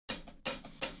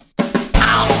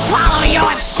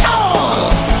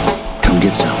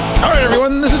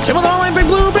is Tim with Online Big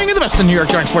Blue, bringing the best in New York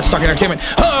Giants sports talk entertainment.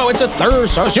 Oh, it's a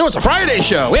Thursday. It's a Friday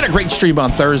show. We had a great stream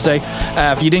on Thursday.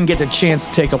 If you didn't get the chance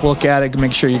to take a look at it,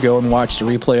 make sure you go and watch the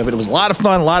replay of it. It was a lot of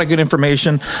fun, a lot of good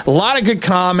information, a lot of good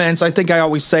comments. I think I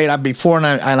always say it before, and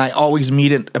I always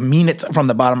mean it from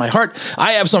the bottom of my heart.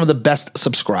 I have some of the best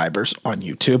subscribers on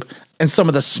YouTube and some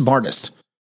of the smartest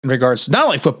in regards to not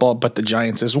only football, but the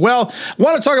Giants as well.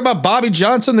 Want to talk about Bobby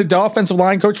Johnson, the offensive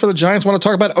line coach for the Giants. Want to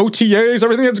talk about OTAs,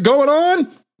 everything that's going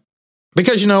on?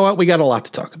 Because you know what? We got a lot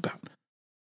to talk about.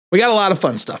 We got a lot of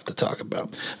fun stuff to talk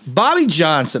about. Bobby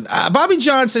Johnson,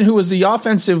 who was the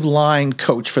offensive line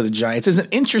coach for the Giants, is an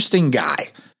interesting guy.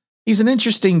 He's an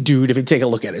interesting dude if you take a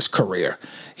look at his career.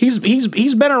 He's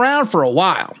been around for a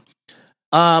while.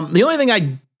 The only thing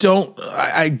I don't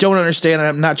understand, and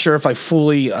I'm not sure if I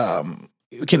fully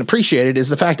can appreciate it, is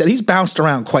the fact that he's bounced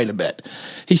around quite a bit.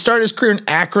 He started his career in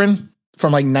Akron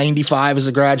from like 95 as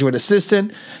a graduate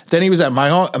assistant. Then he was at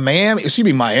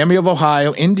Miami of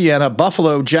Ohio, Indiana,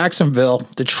 Buffalo, Jacksonville,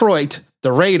 Detroit,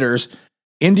 the Raiders,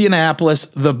 Indianapolis,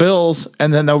 the Bills,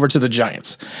 and then over to the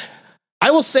Giants.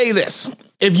 I will say this.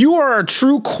 If you are a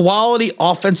true quality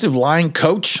offensive line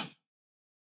coach,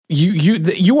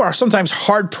 you are sometimes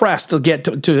hard pressed to get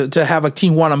to have a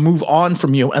team want to move on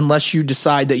from you unless you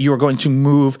decide that you are going to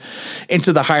move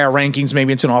into the higher rankings,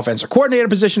 maybe into an offensive coordinator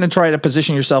position and try to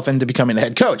position yourself into becoming a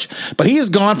head coach. But he has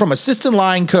gone from assistant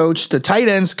line coach to tight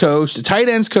ends coach to tight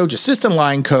ends coach, assistant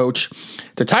line coach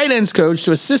to tight ends coach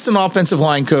to assistant offensive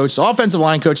line coach to offensive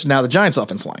line coach to now the Giants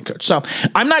offensive line coach. So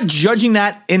I'm not judging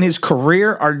that in his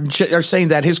career or saying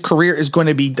that his career is going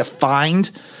to be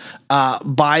defined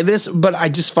by this, but I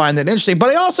just find that interesting. But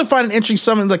I also find it interesting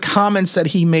some of the comments that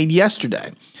he made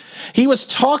yesterday. He was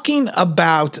talking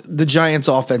about the Giants'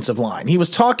 offensive line. He was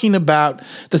talking about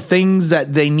the things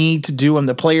that they need to do and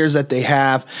the players that they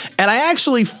have. And I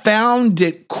actually found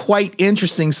it quite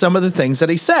interesting, some of the things that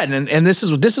he said. And this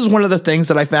is one of the things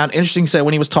that I found interesting, said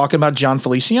when he was talking about John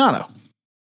Feliciano.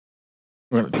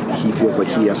 He feels like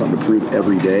he has something to prove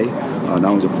every day, not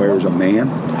only as a player, as a man.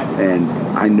 And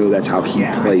I know that's how he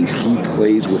plays. He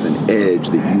plays with an edge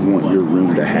that you want your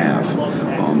room to have.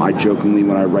 I jokingly,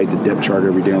 when I write the depth chart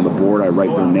every day on the board, I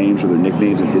write their names or their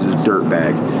nicknames, and his is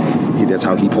Dirtbag. That's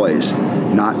how he plays.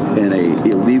 Not in a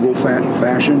illegal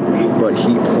fashion, but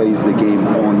he plays the game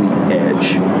on the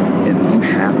edge. And you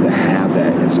have to have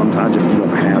that. And sometimes if you don't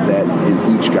have that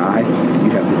in each guy, you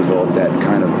have to develop that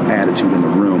kind of attitude in the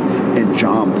room. And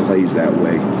John plays that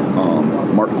way.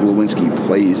 Mark Glowinski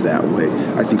plays that way.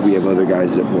 I think we have other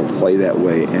guys that will play that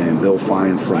way, and they'll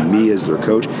find from me as their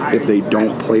coach, if they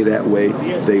don't play that way,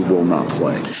 they will not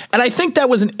play. And I think that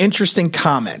was an interesting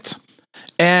comment.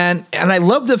 And I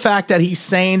love the fact that he's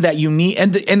saying that you need,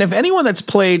 and if anyone that's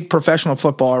played professional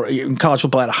football or in college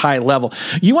football at a high level,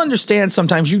 you understand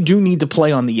sometimes you do need to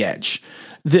play on the edge.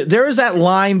 There is that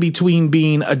line between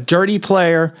being a dirty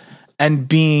player and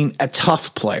being a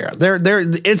tough player.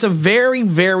 It's a very,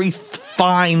 very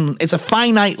it's a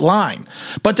finite line.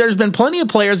 But there's been plenty of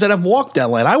players that have walked that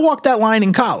line. I walked that line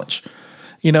in college,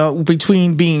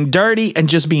 between being dirty and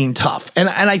just being tough. And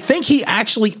I think he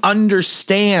actually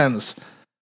understands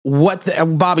what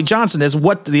Bobby Johnson is,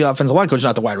 what the offensive line coach,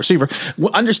 not the wide receiver,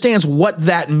 understands what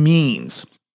that means.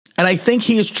 And I think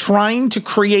he is trying to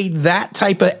create that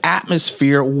type of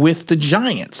atmosphere with the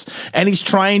Giants. And he's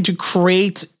trying to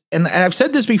create, and I've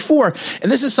said this before,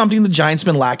 and this is something the Giants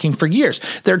have been lacking for years.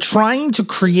 They're trying to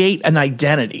create an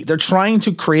identity. They're trying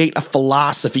to create a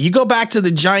philosophy. You go back to the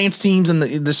Giants teams and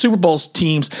the Super Bowl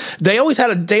teams, they always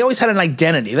had an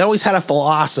identity. They always had a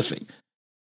philosophy.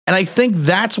 And I think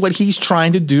that's what he's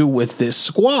trying to do with this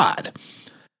squad.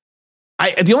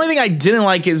 The only thing I didn't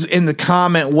like is in the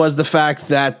comment was the fact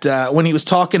that when he was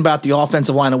talking about the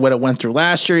offensive line and what it went through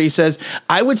last year, he says,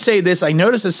 I would say this, I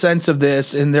notice a sense of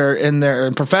this in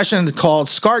their profession called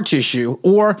scar tissue,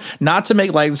 or not to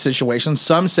make light of the situation,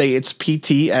 some say it's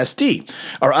PTSD,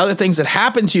 or other things that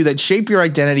happen to you that shape your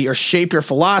identity or shape your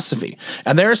philosophy.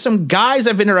 And there are some guys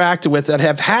I've interacted with that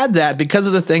have had that because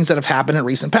of the things that have happened in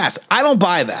recent past. I don't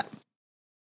buy that.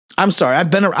 I'm sorry.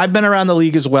 I've been around the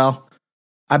league as well.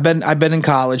 I've been in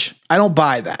college. I don't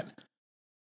buy that.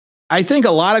 I think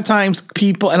a lot of times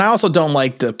people, and I also don't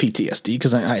like the PTSD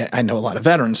because I know a lot of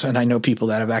veterans and I know people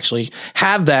that have actually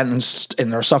have that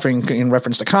and are suffering in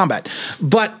reference to combat.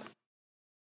 But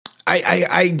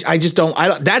I just don't,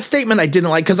 that statement I didn't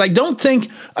like, because I don't think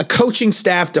a coaching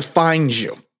staff defines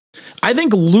you. I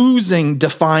think losing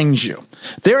defines you.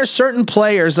 There are certain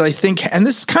players that I think, and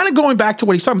this is kind of going back to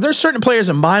what he's talking about, there's certain players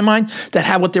in my mind that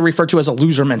have what they refer to as a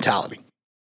loser mentality.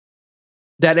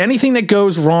 that anything that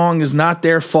goes wrong is not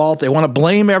their fault. They want to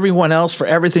blame everyone else for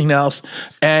everything else,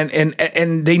 and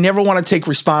they never want to take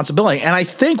responsibility. And I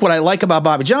think what I like about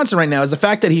Bobby Johnson right now is the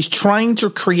fact that he's trying to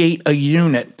create a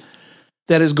unit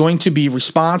that is going to be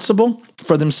responsible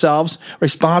for themselves,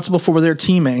 responsible for their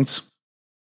teammates,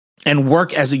 and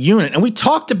work as a unit. And we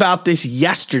talked about this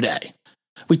yesterday.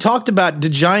 We talked about the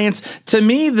Giants. To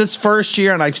me, this first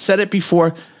year, and I've said it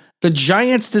before, the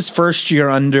Giants this first year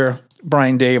under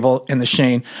Brian Daboll and the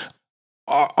Shane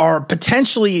are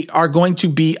potentially going to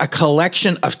be a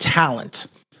collection of talent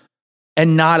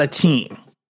and not a team.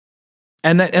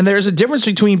 And there's a difference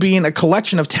between being a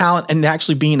collection of talent and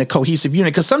actually being a cohesive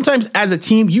unit. Because sometimes as a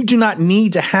team, you do not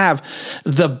need to have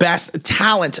the best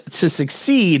talent to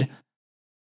succeed.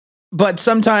 But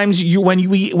sometimes when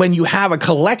you have a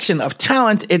collection of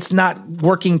talent, it's not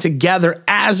working together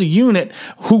as a unit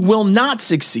who will not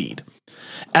succeed.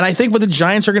 And I think what the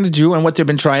Giants are going to do and what they've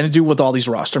been trying to do with all these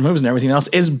roster moves and everything else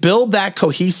is build that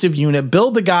cohesive unit,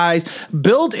 build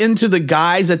into the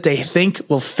guys that they think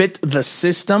will fit the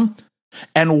system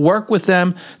and work with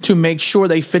them to make sure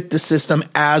they fit the system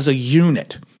as a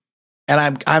unit.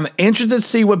 And I'm interested to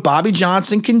see what Bobby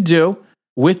Johnson can do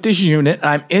with this unit.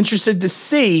 I'm interested to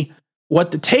see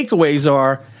what the takeaways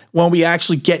are when we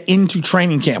actually get into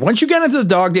training camp. Once you get into the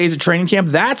dog days of training camp,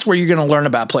 that's where you're going to learn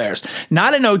about players.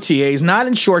 Not in OTAs, not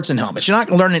in shorts and helmets. You're not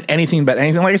learning anything about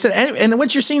anything. Like I said, and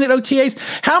what you're seeing at OTAs,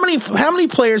 how many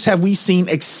players have we seen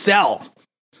excel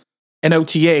in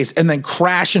OTAs and then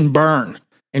crash and burn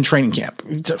in training camp?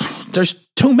 There's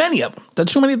too many of them.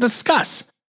 There's too many to discuss.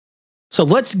 So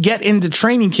let's get into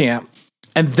training camp,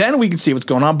 and then we can see what's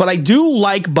going on. But I do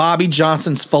like Bobby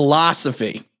Johnson's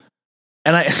philosophy.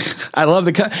 And I love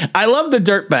the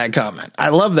dirtbag comment. I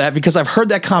love that because I've heard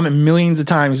that comment millions of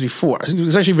times before,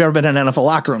 especially if you've ever been in NFL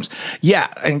locker rooms. Yeah,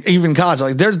 and even college,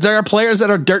 like there are players that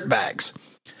are dirtbags,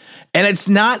 and it's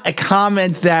not a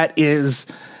comment that is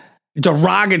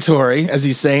derogatory, as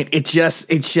he's saying. It's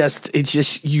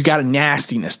just you got a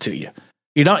nastiness to you.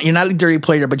 You're not a dirty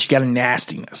player, but you got a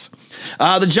nastiness.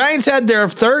 The Giants had their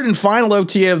third and final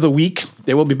OTA of the week.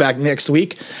 They will be back next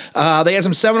week. They had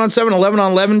some 7-on-7,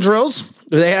 11-on-11 drills.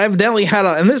 They evidently had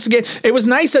and this again, it was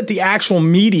nice that the actual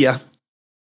media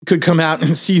could come out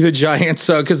and see the Giants,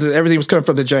 because everything was coming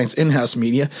from the Giants in-house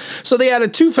media. So they had a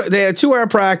 2-hour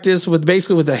practice with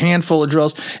a handful of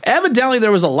drills. Evidently,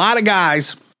 there was a lot of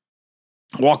guys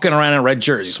walking around in red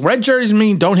jerseys. Red jerseys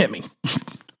mean don't hit me.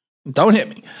 Don't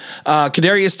hit me.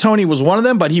 Kadarius Toney was one of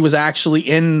them, but he was actually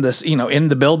in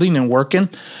the building and working.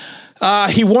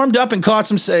 He warmed up and caught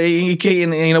some,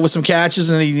 with some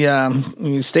catches, and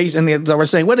he stayed. And they were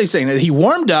saying, what are they saying? He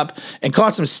warmed up and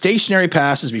caught some stationary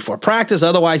passes before practice.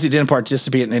 Otherwise, he didn't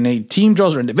participate in any team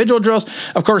drills or individual drills.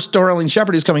 Of course, Sterling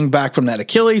Shepard is coming back from that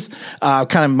Achilles.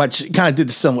 Kind of did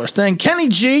the similar thing. Kenny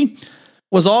G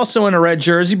was also in a red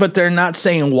jersey, but they're not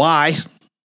saying why.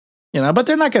 But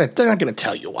they're not gonna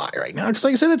tell you why right now. Because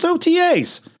like I said, it's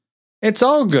OTAs. It's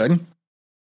all good.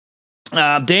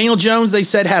 Daniel Jones, they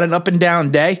said, had an up and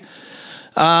down day.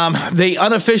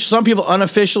 Some people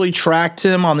unofficially tracked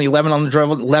him on the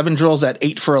 11 drills at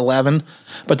 8 for 11,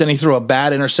 but then he threw a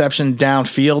bad interception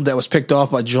downfield that was picked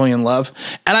off by Julian Love.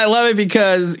 And I love it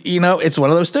because, it's one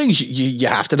of those things. You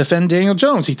have to defend Daniel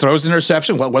Jones. He throws an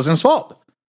interception. What wasn't his fault?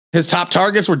 His top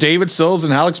targets were David Sills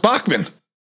and Alex Bachman.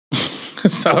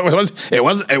 So it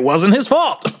wasn't his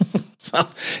fault. So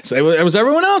it was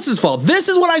everyone else's fault. This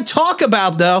is what I talk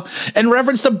about, though, in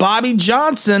reference to Bobby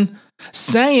Johnson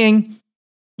saying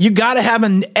you got to have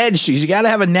an edge to you. You got to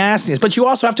have a nastiness, but you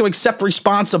also have to accept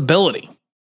responsibility.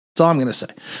 That's all I'm going to say.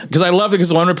 Because I love it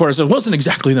because one reporter said, it wasn't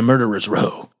exactly the murderer's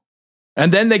row.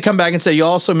 And then they come back and say, you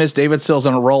also missed David Sills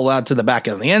on a rollout to the back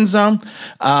end of the end zone.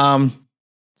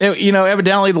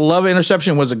 Evidently the Love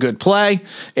interception was a good play.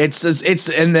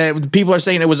 And people are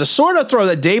saying it was a sort of throw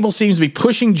that Daboll seems to be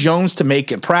pushing Jones to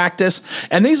make in practice.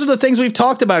 And these are the things we've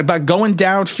talked about going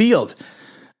downfield.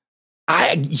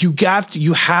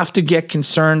 You have to get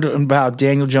concerned about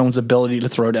Daniel Jones' ability to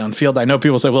throw downfield. I know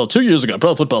people say, well, 2 years ago,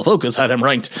 Pro Football Focus had him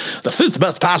ranked the 5th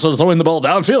best passer throwing the ball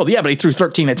downfield. Yeah, but he threw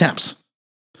 13 attempts.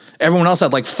 Everyone else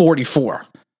had like 44.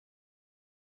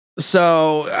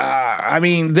 So,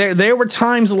 there were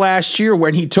times last year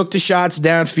when he took the shots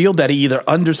downfield that he either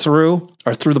underthrew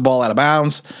or threw the ball out of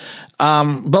bounds.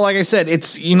 But like I said,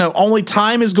 it's, only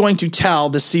time is going to tell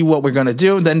to see what we're going to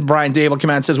do. Then Brian Daboll came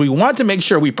out and says, we want to make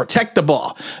sure we protect the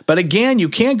ball. But again, you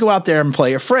can't go out there and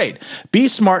play afraid. Be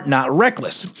smart, not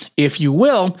reckless. If you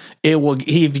will, if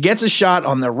he gets a shot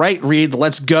on the right read,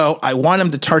 let's go. I want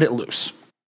him to turn it loose.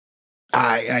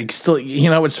 I still,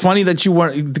 it's funny that you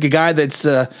weren't the guy that's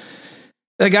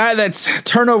the guy that's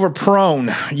turnover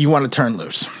prone, you want to turn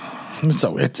loose.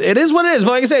 So it is what it is.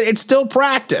 But like I said, it's still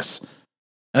practice.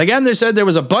 And again, they said there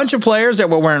was a bunch of players that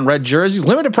were wearing red jerseys.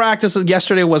 Limited practice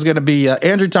yesterday was going to be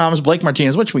Andrew Thomas, Blake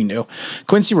Martinez, which we knew,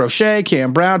 Quincy Roche,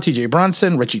 Cam Brown, TJ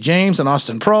Brunson, Richie James, and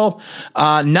Austin Prohl.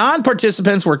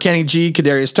 Non-participants were Kenny G,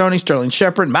 Kadarius Toney, Sterling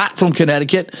Shepard, Matt from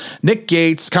Connecticut, Nick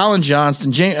Gates, Colin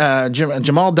Johnston,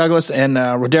 Jamal Douglas, and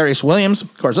Rodarius Williams.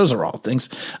 Of course, those are all things.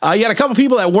 You had a couple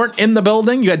people that weren't in the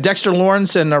building. You had Dexter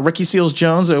Lawrence and Ricky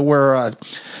Seals-Jones that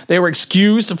were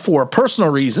excused for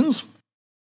personal reasons.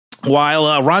 While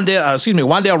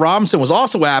Wan'Dale Robinson was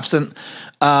also absent,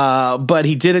 but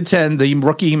he did attend the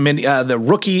rookie.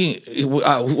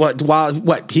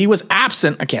 While he was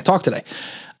absent, I can't talk today.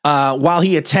 While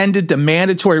he attended the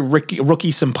mandatory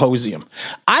rookie symposium,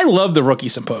 I love the rookie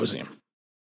symposium,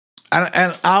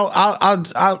 and I'll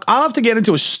have to get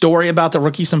into a story about the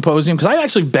rookie symposium because I've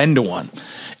actually been to one,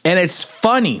 and it's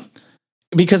funny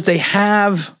because they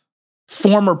have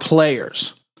former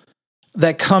players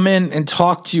that come in and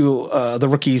talk to the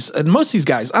rookies, and most of these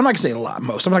guys, I'm not gonna say a lot,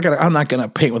 most. I'm not gonna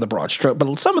paint with a broad stroke,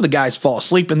 but some of the guys fall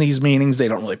asleep in these meetings. They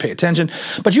don't really pay attention.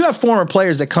 But you have former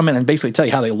players that come in and basically tell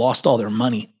you how they lost all their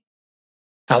money,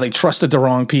 how they trusted the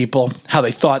wrong people, how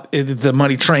they thought the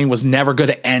money train was never going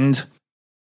to end.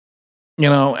 You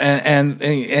know,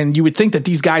 and you would think that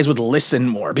these guys would listen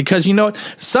more because you know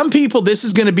what? Some people, this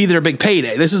is going to be their big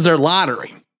payday. This is their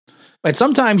lottery. But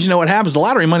sometimes you know what happens? The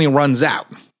lottery money runs out.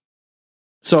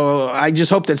 So I just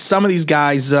hope that some of these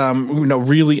guys,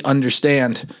 really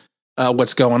understand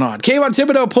what's going on. Kayvon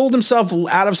Thibodeau pulled himself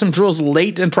out of some drills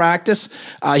late in practice.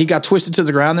 He got twisted to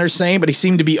the ground, they're saying, but he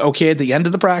seemed to be okay at the end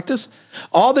of the practice.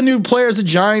 All the new players the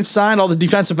Giants signed, all the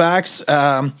defensive backs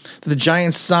the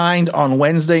Giants signed on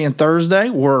Wednesday and Thursday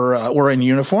were in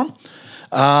uniform.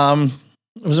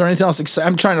 Was there anything else?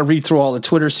 I'm trying to read through all the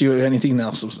Twitter, see if anything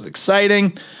else was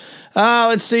exciting.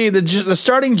 Let's see. The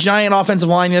starting Giant offensive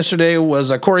line yesterday was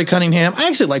Corey Cunningham. I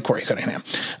actually like Corey Cunningham.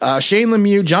 Shane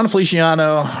Lemieux, John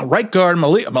Feliciano, right guard,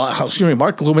 Mark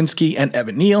Lewinsky, and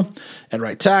Evan Neal at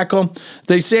right tackle.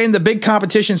 They're saying the big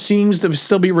competition seems to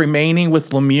still be remaining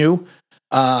with Lemieux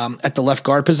at the left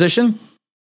guard position.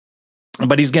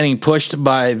 But he's getting pushed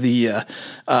by the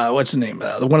what's the name?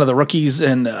 One of the rookies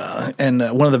and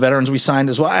one of the veterans we signed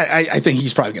as well. I think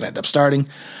he's probably going to end up starting.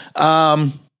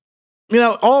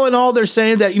 All in all, they're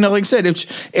saying that, like I said,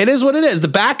 it is what it is. The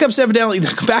backup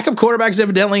quarterbacks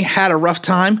evidently had a rough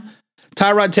time.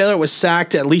 Tyrod Taylor was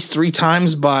sacked at least 3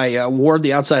 times by Ward,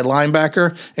 the outside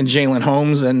linebacker, and Jalen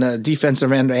Holmes and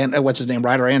defensive end,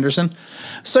 Ryder Anderson.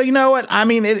 So you know what? I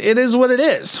mean, it is what it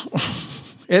is.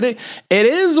 It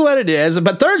is what it is.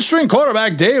 But third-string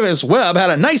quarterback Davis Webb had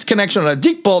a nice connection on a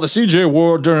deep ball to C.J.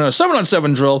 Ward during a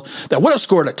 7-on-7 drill that would have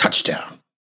scored a touchdown.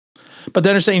 But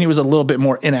then they're saying he was a little bit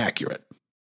more inaccurate.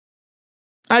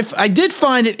 I did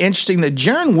find it interesting that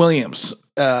Jaron Williams,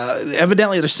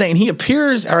 evidently they're saying he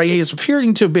is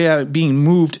appearing to be being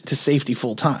moved to safety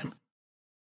full time.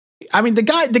 I mean,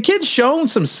 the kid's shown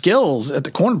some skills at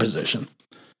the corner position.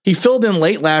 He filled in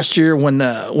late last year when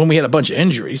we had a bunch of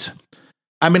injuries.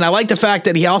 I mean, I like the fact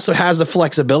that he also has the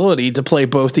flexibility to play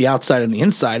both the outside and the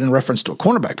inside in reference to a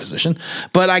cornerback position.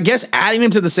 But I guess adding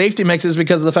him to the safety mix is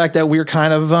because of the fact that we're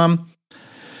kind of,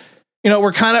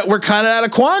 we're kind of at a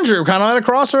quandary. We're kind of at a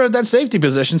crossroad at that safety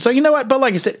position. So you know what? But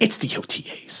like I said, it's the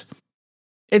OTAs.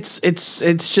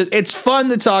 It's fun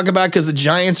to talk about because the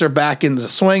Giants are back in the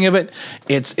swing of it.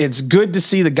 It's good to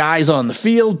see the guys on the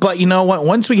field, but you know what?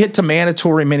 Once we get to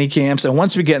mandatory mini camps and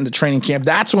once we get into training camp,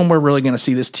 that's when we're really going to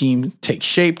see this team take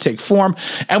shape, take form,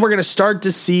 and we're going to start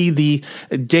to see the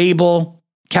Dable,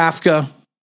 Kafka,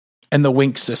 and the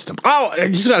Wink system. Oh, I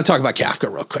just got to talk about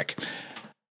Kafka real quick.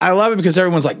 I love it because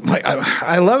everyone's like,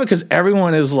 I love it because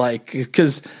everyone is like,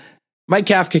 because Mike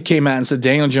Kafka came out and said,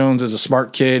 Daniel Jones is a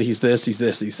smart kid. He's this, he's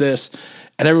this, he's this.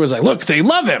 And everyone's like, look, they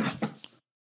love him.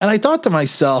 And I thought to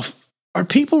myself, are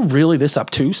people really this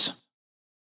obtuse?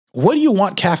 What do you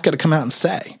want Kafka to come out and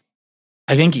say?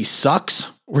 I think he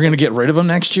sucks. We're going to get rid of him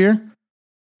next year.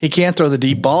 He can't throw the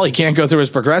deep ball. He can't go through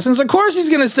his progressions. Of course, he's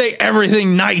going to say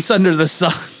everything nice under the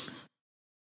sun.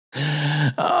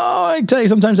 Oh, I tell you,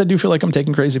 sometimes I do feel like I'm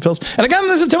taking crazy pills. And again,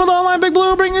 this is Tim with Online Big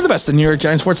Blue, bringing you the best in New York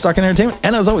Giants sports talk and entertainment.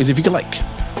 And as always, if you could like,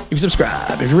 if you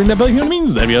subscribe, if you're reading that bell, you know what it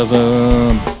means, that'd be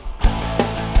awesome.